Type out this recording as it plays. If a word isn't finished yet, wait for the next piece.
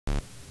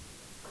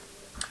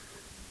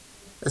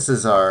This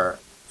is our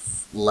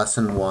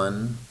lesson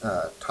one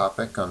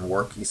topic on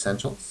work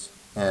essentials.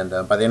 And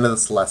by the end of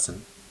this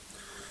lesson,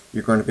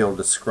 you're going to be able to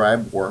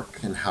describe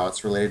work and how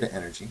it's related to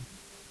energy,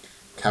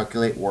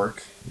 calculate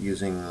work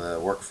using the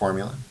work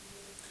formula,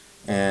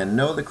 and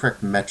know the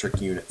correct metric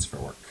units for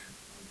work.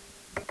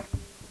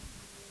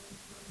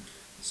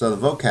 So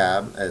the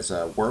vocab is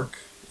work,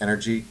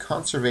 energy,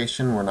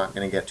 conservation we're not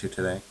going to get to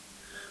today.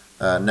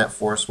 Net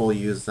force, we'll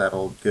use that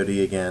old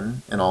goodie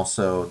again, and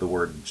also the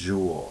word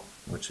joule,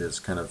 which is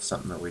kind of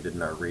something that we did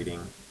in our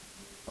reading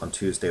on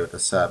Tuesday with the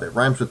sub. It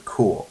rhymes with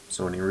cool,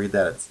 so when you read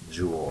that, it's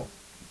joule.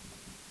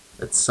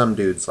 It's some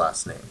dude's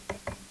last name.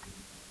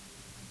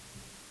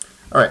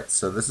 Alright,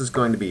 so this is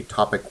going to be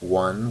topic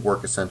 1,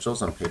 work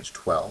essentials, on page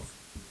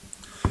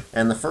 12.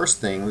 And the first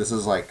thing, this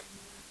is like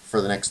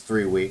for the next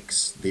 3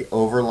 weeks, the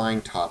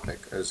overlying topic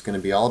is going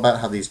to be all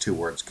about how these two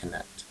words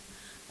connect.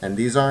 And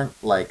these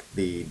aren't like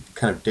the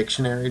kind of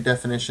dictionary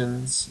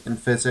definitions in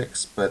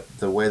physics, but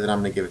the way that I'm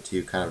going to give it to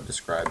you kind of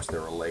describes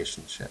their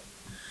relationship.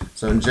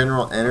 So in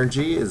general,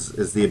 energy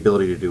is the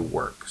ability to do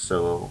work.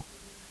 So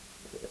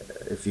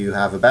if you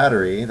have a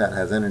battery that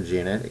has energy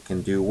in it, it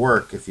can do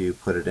work if you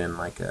put it in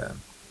like a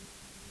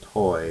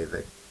toy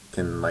that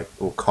can, like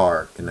a little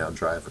car can now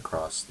drive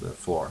across the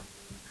floor.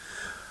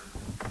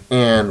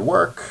 And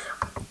work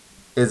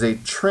is a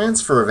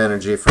transfer of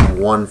energy from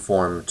one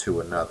form to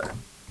another.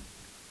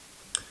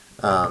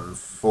 Oh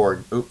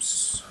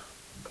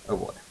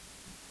boy.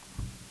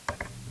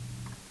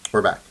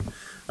 We're back.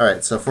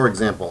 Alright, so for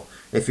example,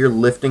 if you're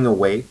lifting a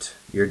weight,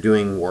 you're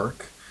doing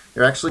work,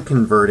 you're actually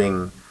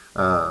converting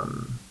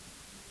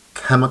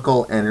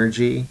chemical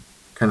energy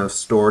kind of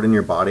stored in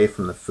your body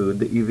from the food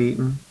that you've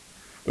eaten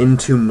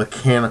into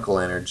mechanical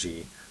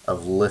energy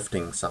of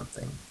lifting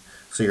something.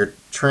 So you're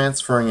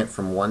transferring it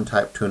from one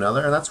type to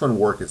another, and that's when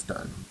work is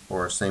done.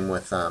 Or same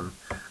with a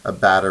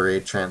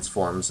battery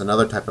transforms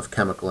another type of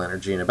chemical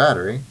energy in a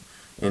battery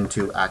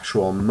into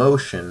actual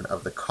motion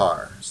of the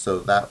car. So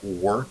that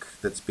work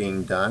that's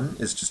being done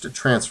is just a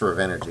transfer of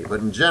energy.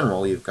 But in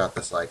general, you've got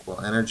this like, well,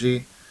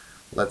 energy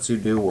lets you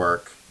do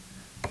work,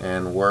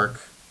 and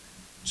work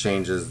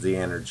changes the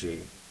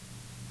energy.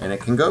 And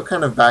it can go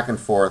kind of back and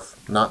forth,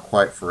 not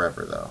quite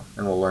forever though,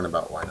 and we'll learn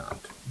about why not.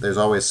 There's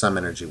always some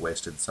energy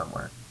wasted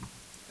somewhere.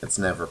 It's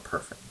never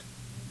perfect.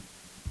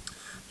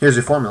 Here's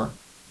your formula.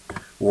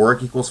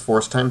 Work equals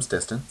force times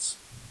distance.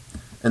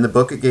 In the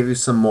book it gave you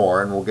some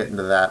more, and we'll get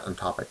into that on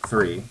topic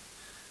 3.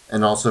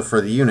 And also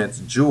for the units,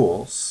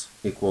 joules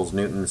equals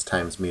newtons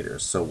times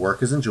meters. So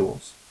work is in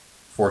joules,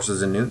 force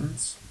is in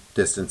newtons,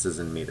 distance is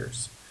in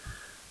meters.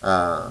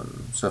 So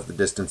if the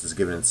distance is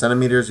given in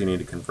centimeters, you need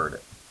to convert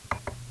it.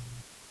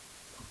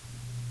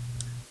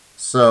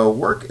 So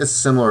work is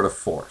similar to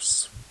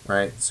force,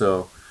 right?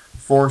 So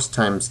force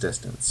times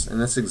distance. In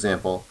this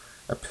example,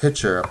 a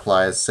pitcher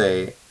applies,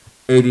 say,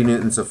 80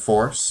 newtons of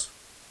force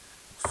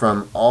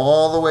from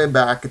all the way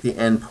back at the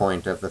end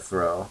point of the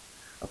throw,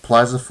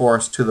 applies the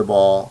force to the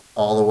ball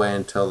all the way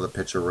until the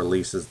pitcher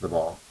releases the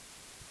ball.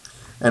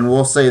 And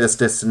we'll say this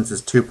distance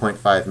is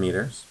 2.5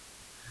 meters.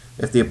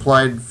 If the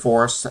applied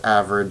force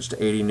averaged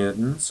 80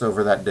 newtons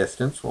over that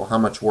distance, well, how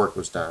much work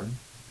was done?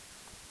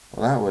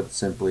 Well, that would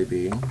simply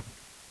be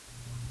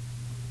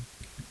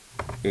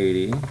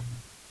 80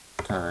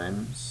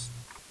 times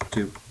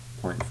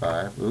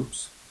 2.5,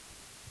 oops,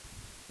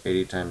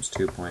 80 times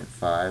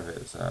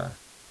 2.5 is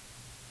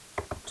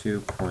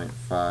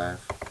 2.5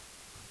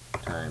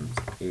 times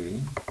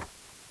 80,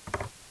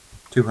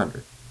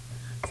 200.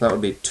 So that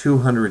would be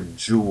 200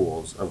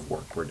 joules of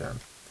work were done.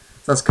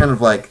 So that's kind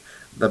of like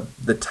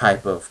the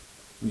type of,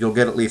 you'll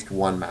get at least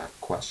one math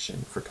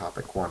question for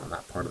topic 1 on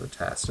that part of the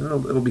test, and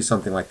it'll be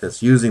something like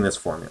this, using this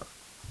formula.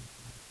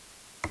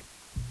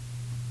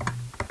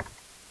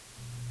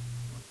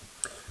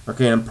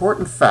 Okay, an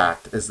important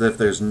fact is that if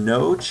there's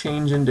no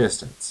change in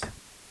distance,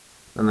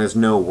 then there's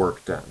no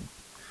work done.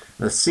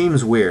 Now, this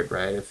seems weird,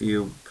 right? If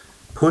you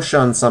push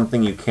on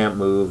something you can't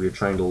move, you're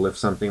trying to lift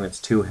something that's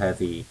too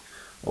heavy,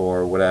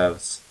 or whatever,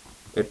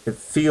 it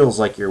feels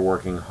like you're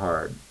working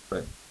hard.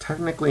 But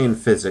technically in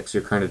physics,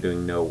 you're kind of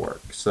doing no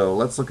work. So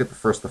let's look at the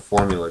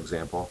formula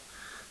example.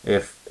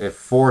 If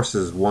force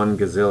is 1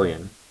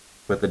 gazillion,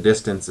 but the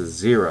distance is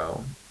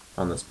 0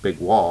 on this big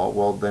wall,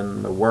 well,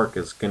 then the work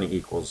is going to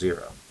equal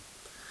 0.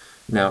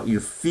 Now, you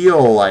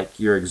feel like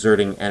you're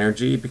exerting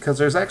energy because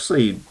there's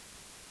actually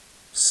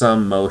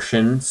some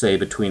motion, say,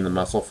 between the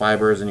muscle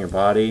fibers in your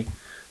body.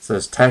 So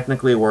there's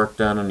technically work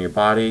done on your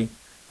body,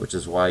 which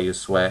is why you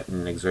sweat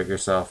and exert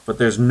yourself, but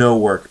there's no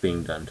work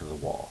being done to the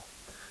wall.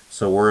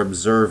 So we're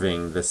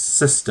observing the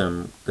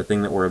system, the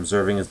thing that we're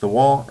observing is the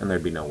wall, and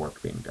there'd be no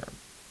work being done.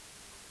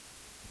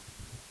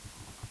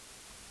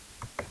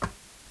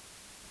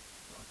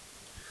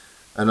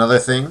 Another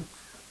thing,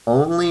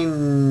 only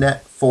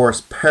net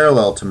force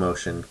parallel to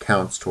motion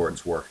counts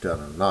towards work done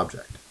on an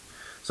object.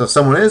 So if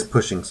someone is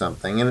pushing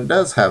something, and it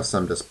does have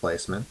some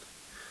displacement,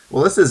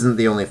 well, this isn't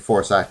the only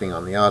force acting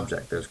on the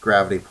object. There's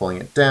gravity pulling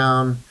it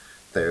down,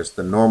 there's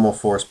the normal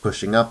force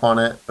pushing up on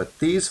it, but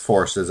these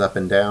forces up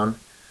and down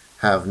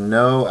have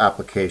no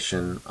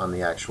application on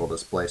the actual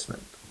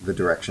displacement, the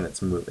direction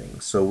it's moving.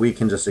 So we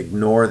can just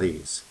ignore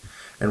these.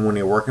 And when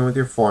you're working with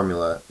your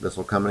formula, this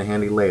will come in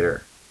handy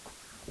later,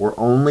 we're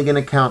only going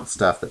to count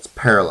stuff that's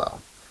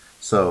parallel.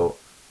 So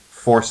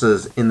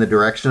forces in the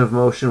direction of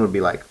motion would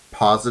be like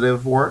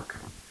positive work,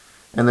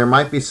 and there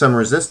might be some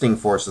resisting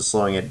forces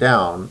slowing it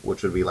down,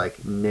 which would be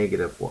like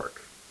negative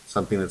work,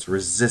 something that's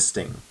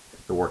resisting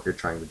the work you're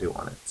trying to do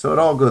on it. So it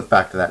all goes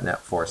back to that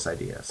net force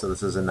idea. So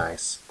this is a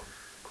nice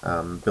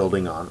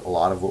building on a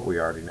lot of what we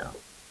already know.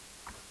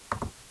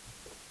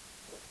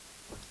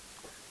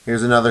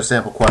 Here's another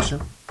sample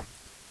question.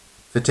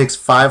 If it takes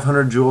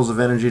 500 joules of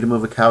energy to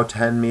move a cow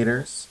 10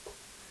 meters,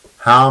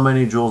 how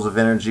many joules of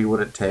energy would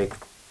it take?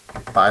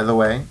 By the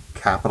way,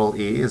 capital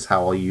E is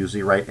how I'll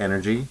usually write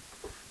energy.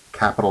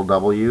 Capital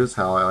W is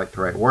how I like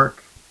to write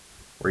work.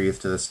 We're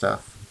used to this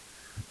stuff.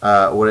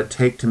 Would it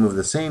take to move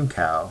the same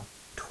cow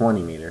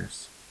 20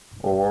 meters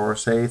or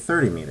say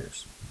 30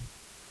 meters?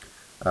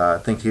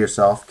 Think to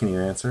yourself, can you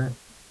answer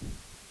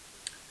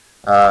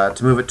it?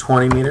 To move it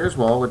 20 meters,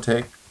 well, it would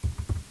take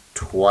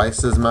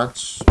twice as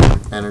much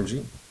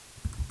energy.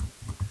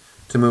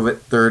 To move it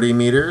 30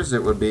 meters,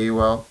 it would be,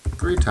 well,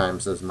 3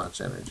 times as much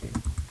energy.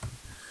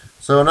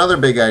 So another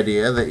big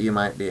idea that you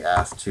might be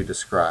asked to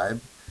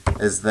describe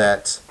is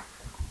that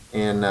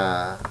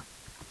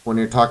when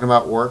you're talking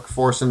about work,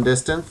 force, and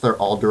distance, they're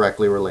all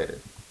directly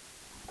related.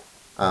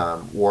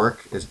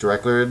 Work is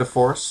directly related to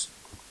force.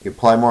 You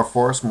apply more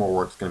force, more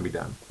work's going to be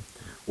done.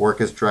 Work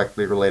is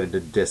directly related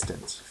to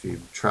distance. If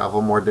you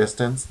travel more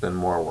distance, then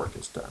more work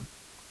is done.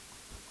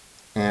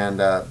 And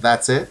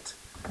that's it.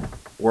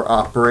 We're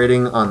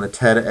operating on the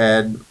TED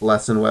Ed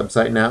lesson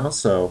website now,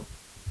 so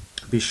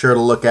be sure to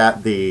look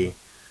at the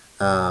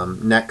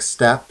next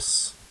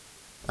steps,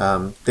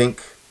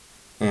 think,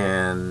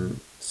 and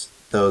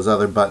those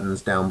other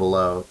buttons down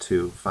below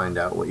to find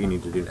out what you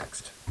need to do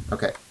next.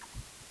 Okay.